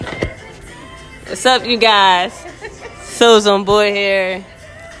What's up, you guys? So's on board here.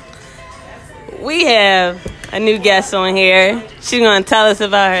 We have a new guest on here. She's going to tell us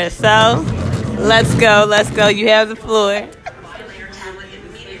about herself. Let's go. You have the floor.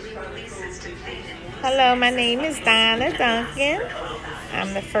 Hello, my name is Donna Duncan.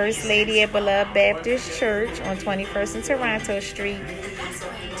 I'm the First Lady at Beloved Baptist Church on 21st and Toronto Street.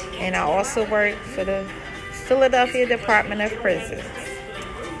 And I also work for the Philadelphia Department of Prisons.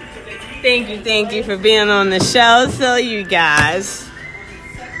 Thank you for being on the show. So, you guys,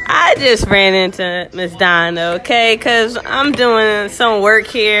 I just ran into Miss Donna, okay? Because I'm doing some work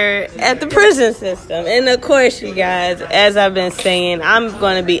here at the prison system. And, of course, you guys, as I've been saying, I'm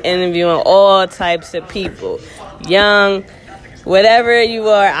going to be interviewing all types of people. Young, whatever you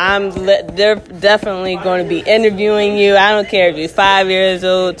are, they're definitely going to be interviewing you. I don't care if you're 5 years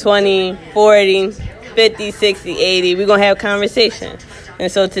old, 20, 40, 50, 60, 80. We're going to have a conversation.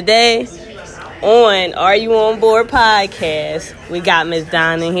 And so today on Are You On Board podcast, we got Miss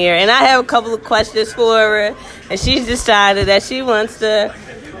Donna in here. And I have a couple of questions for her. And she's decided that she wants to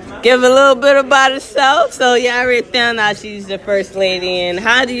give a little bit about herself. So y'all already found out she's the first lady. And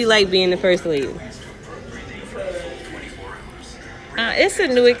how do you like being the first lady? It's a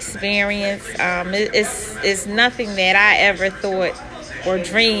new experience. It's nothing that I ever thought or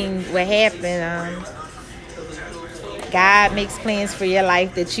dreamed would happen. God makes plans for your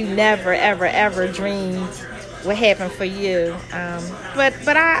life that you never, ever, ever dreamed would happen for you.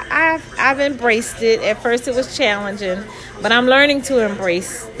 But I've embraced it. At first it was challenging, but I'm learning to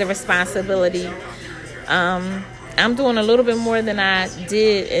embrace the responsibility. I'm doing a little bit more than I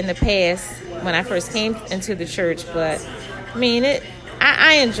did in the past when I first came into the church, but I mean,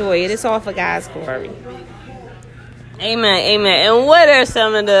 I enjoy it. It's all for God's glory. Amen. And what are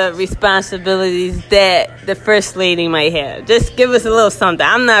some of the responsibilities that the first lady might have? Just give us a little something.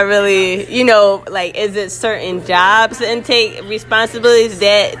 I'm not really, is it certain jobs and take responsibilities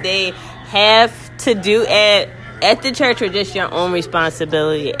that they have to do at the church, or just your own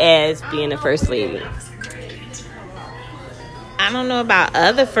responsibility as being the first lady? I don't know about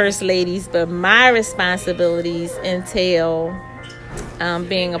other first ladies, but my responsibilities entail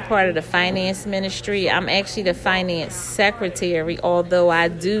being a part of the finance ministry. I'm actually the finance secretary, although I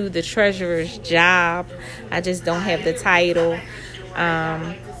do the treasurer's job. I just don't have the title.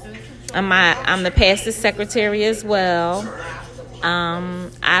 I'm the pastor's secretary as well.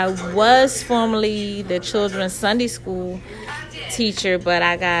 I was formerly the children's Sunday school teacher, but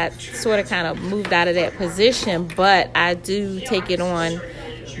I got kind of moved out of that position. But I do take it on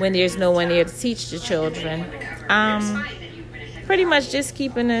when there's no one there to teach the children. Pretty much just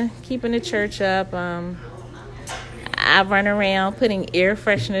keeping the church up. I run around putting air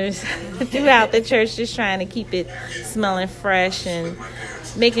fresheners throughout the church, just trying to keep it smelling fresh and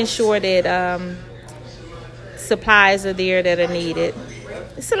making sure that supplies are there that are needed.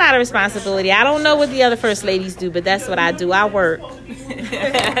 It's a lot of responsibility. I don't know what the other first ladies do, but that's what I do. I work.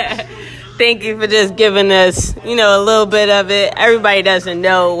 Thank you for just giving us, a little bit of it. Everybody doesn't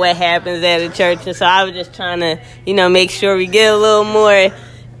know what happens at a church, and so I was just trying to, make sure we get a little more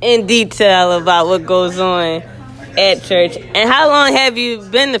in detail about what goes on at church. And how long have you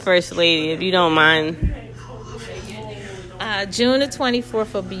been the first lady, if you don't mind? June the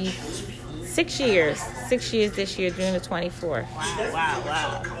 24th will be 6 years. 6 years this year, June the 24th.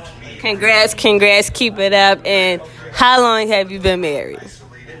 Wow. Congrats. Keep it up. And how long have you been married?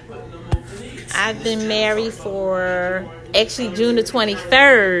 I've been married for, actually, June the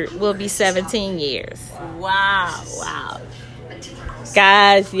 23rd will be 17 years. Wow.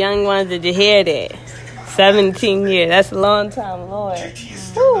 Guys, young ones, did you hear that? 17 years. That's a long time, Lord.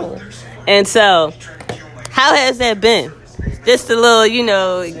 Woo. And so, how has that been? Just a little,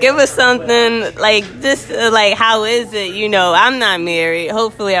 give us something, how is it? I'm not married.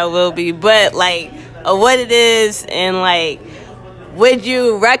 Hopefully I will be. But, what it is and, would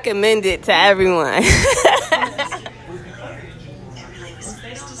you recommend it to everyone?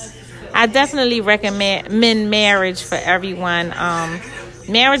 I definitely recommend marriage for everyone.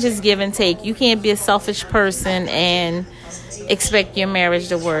 Marriage is give and take. You can't be a selfish person and expect your marriage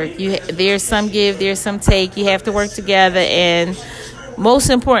to work. There's some give, there's some take. You have to work together. And most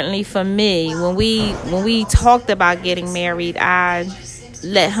importantly for me, when we talked about getting married, I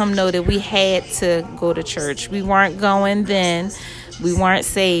let him know that we had to go to church. We weren't going then. We weren't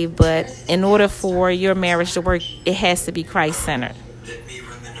saved, but in order for your marriage to work, it has to be Christ-centered.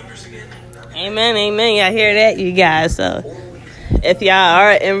 Amen. Y'all hear that, you guys? So if y'all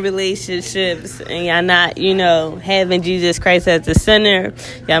are in relationships and y'all not, having Jesus Christ as the center,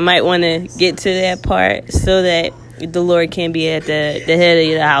 y'all might want to get to that part so that the Lord can be at the head of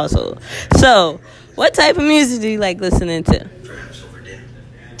your household. So, what type of music do you like listening to?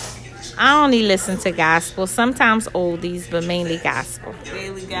 I only listen to gospel, sometimes oldies, but mainly gospel.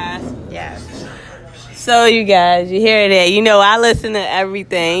 Mainly gospel. Yes. So, you guys, you hear that? You know, I listen to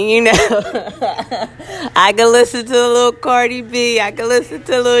everything, you know. I can listen to a little Cardi B. I can listen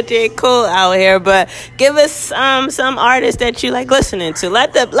to a little J. Cole out here. But give us some artists that you like listening to.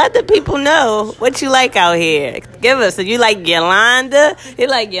 Let the people know what you like out here. Give us. So you like Yolanda? You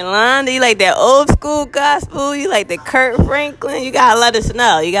like that old school gospel? You like the Kurt Franklin? You got to let us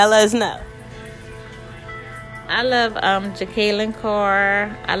know. I love Jacqueline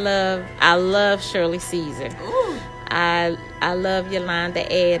Carr. I love Shirley Caesar. Ooh. I love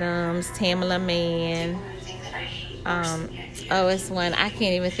Yolanda Adams, Tamala Mann. It's one I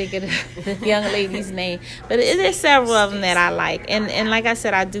can't even think of the young lady's name, but there's several of them that I like. And like I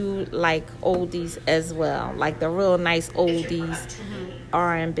said, I do like oldies as well, like the real nice oldies.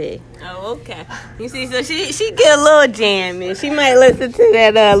 R&B. Oh, okay. You see, so she get a little jammy. She might listen to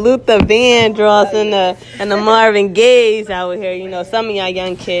that Luther Vandross and the Marvin Gaye's out here. You know, some of y'all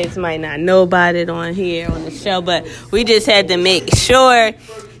young kids might not know about it on here on the show, but we just had to make sure.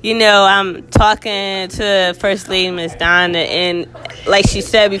 You know, I'm talking to First Lady Miss Donna, and like she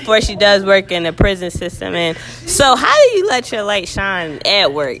said before, she does work in the prison system. And so, how do you let your light shine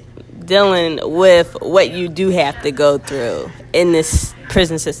at work, dealing with what you do have to go through in this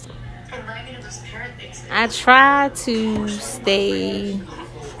prison system? I try to stay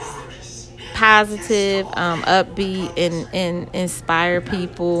positive, upbeat, and inspire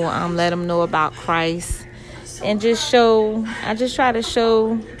people. Let them know about Christ, and I just try to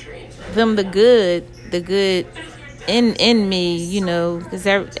show them the good in me, you know, because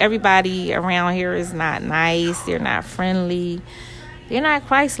everybody around here is not nice. They're not friendly. They're not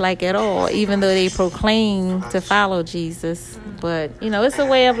Christ-like at all, even though they proclaim to follow Jesus. But, you know, it's a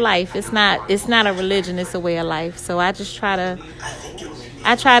way of life. It's not a religion. It's a way of life. So I just try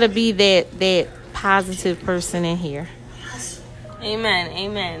to be that positive person in here.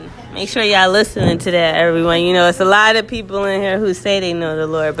 Amen. Make sure y'all listening to that, everyone. You know, it's a lot of people in here who say they know the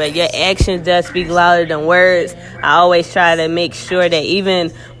Lord, but your actions does speak louder than words. I always try to make sure that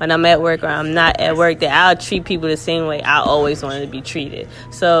even when I'm at work or I'm not at work, that I'll treat people the same way I always wanted to be treated.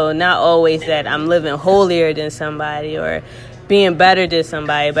 So not always that I'm living holier than somebody or being better than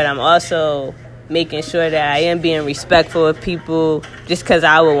somebody, but I'm also making sure that I am being respectful of people just because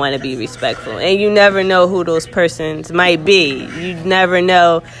I would want to be respectful. And you never know who those persons might be. You never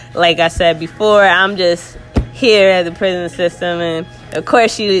know. Like I said before, I'm just here at the prison system, and of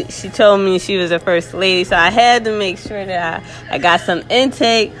course she told me she was a first lady, so I had to make sure that I got some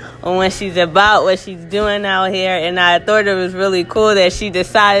intake on what she's about, what she's doing out here. And I thought it was really cool that she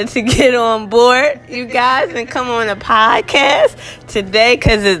decided to get on board, you guys, and come on a podcast today,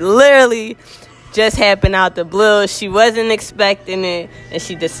 because it literally just happened out the blue. She wasn't expecting it, and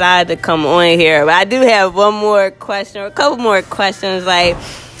she decided to come on here. But I do have one more question, or a couple more questions, like,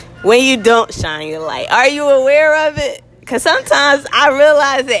 when you don't shine your light, are you aware of it? Because sometimes I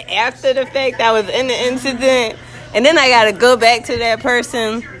realize that after the fact I was in the incident, and then I got to go back to that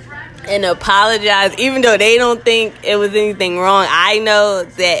person and apologize, even though they don't think it was anything wrong. I know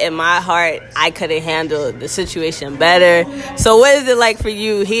that in my heart, I could have handled the situation better. So what is it like for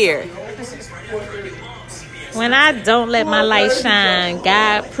you here? When I don't let my light shine,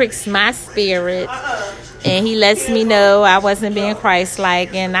 God pricks my spirit, and he lets me know I wasn't being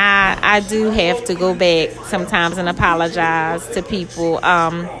Christ-like, and I do have to go back sometimes and apologize to people.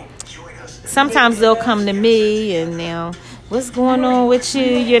 Sometimes they'll come to me and they'll, what's going on with you?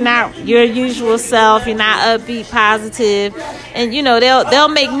 You're not your usual self. You're not upbeat, positive. And, you know, they'll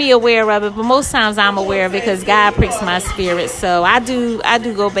make me aware of it, but most times I'm aware of it because God pricks my spirit. So I do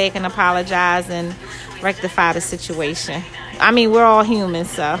go back and apologize and rectify the situation. I mean, we're all human,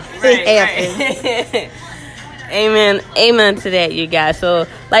 so it happens. Right. Amen to that, you guys. So,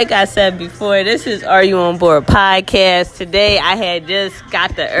 like I said before, this is Are You On Board podcast. Today, I had just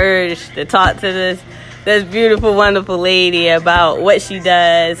got the urge to talk to this beautiful, wonderful lady about what she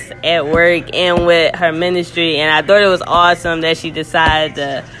does at work and with her ministry. And I thought it was awesome that she decided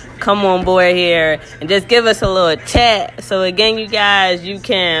to come on board here and just give us a little chat. So again, you guys, you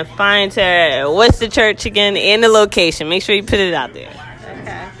can find her. What's the church again and the location? Make sure you put it out there.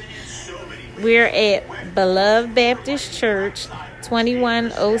 Okay. We're at Beloved Baptist Church,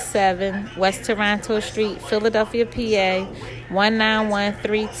 2107 West Toronto Street, Philadelphia, PA,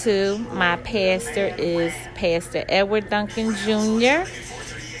 19132. My pastor is Pastor Edward Duncan Jr.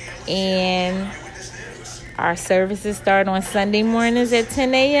 And our services start on Sunday mornings at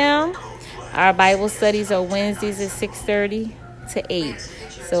 10 a.m. Our Bible studies are Wednesdays at 6:30 to 8.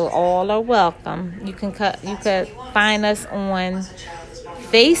 So all are welcome. You can find us on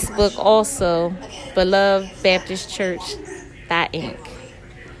Facebook also, Beloved Baptist Church Inc.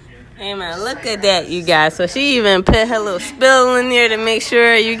 Amen. Look at that, you guys. So she even put her little spill in there to make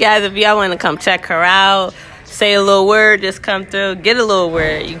sure you guys, if y'all want to come check her out, say a little word, just come through, get a little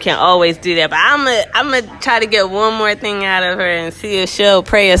word. You can always do that. But I'm gonna try to get one more thing out of her and see if she'll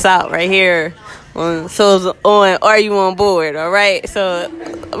pray us out right here on Are You On Board? All right. So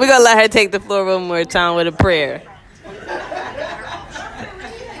we're gonna let her take the floor one more time with a prayer.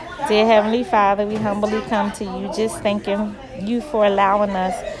 Dear Heavenly Father, we humbly come to you, just thanking you for allowing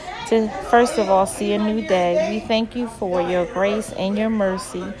us to, first of all, see a new day. We thank you for your grace and your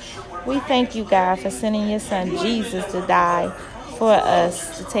mercy. We thank you, God, for sending your son Jesus to die for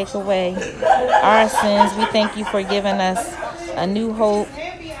us, to take away our sins. We thank you for giving us a new hope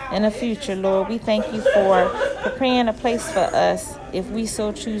and a future, Lord. We thank you for preparing a place for us, if we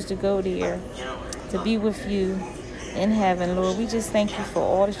so choose to go there, to be with you in heaven, Lord. We just thank you for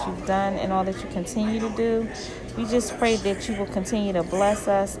all that you've done and all that you continue to do. We just pray that you will continue to bless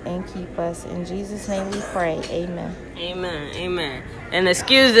us and keep us. In Jesus' name we pray. Amen. Amen. Amen. And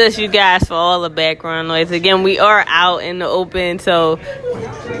excuse us, you guys, for all the background noise. Again, we are out in the open,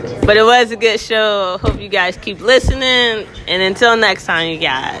 but it was a good show. Hope you guys keep listening. And until next time, you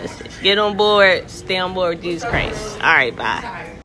guys, get on board, stay on board with Jesus Christ. All right, bye.